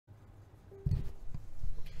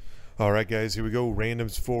Alright guys, here we go.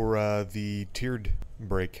 Randoms for the tiered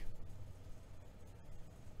break.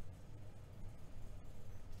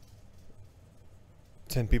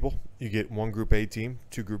 Ten people. You get one Group A team,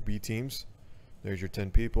 two Group B teams. There's your 10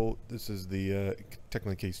 people. This is the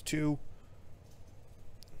technically case 2.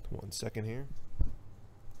 1 second here.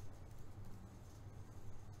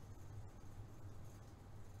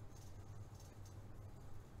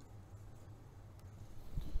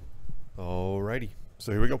 Alrighty.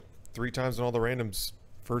 So here we go. 3 times on all the randoms.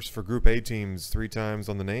 First for Group A teams, 3 times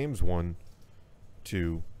on the names. 1,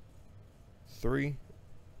 2, 3.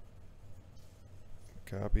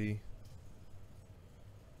 Copy.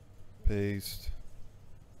 Paste.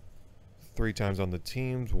 3 times on the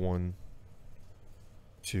teams. 1,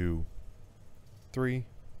 2, 3.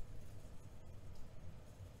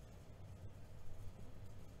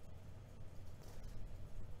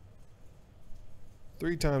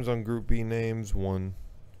 Three times on Group B names. 1,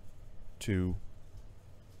 2,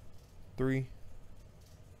 3.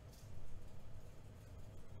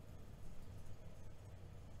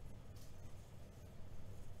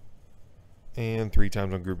 And 3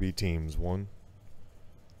 times on Group B teams. 1,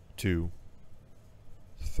 2,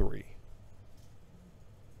 3.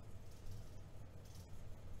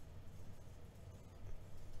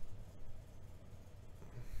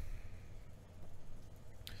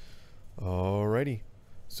 Alrighty.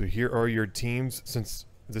 So here are your teams. Since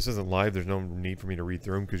this isn't live, there's no need for me to read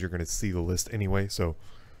through them because you're going to see the list anyway. So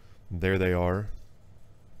there they are.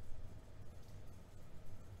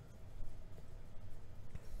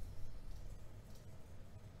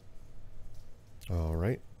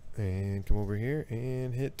 Alright. And come over here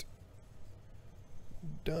and hit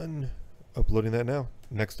done. Uploading that now.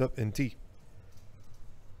 Next up, NT.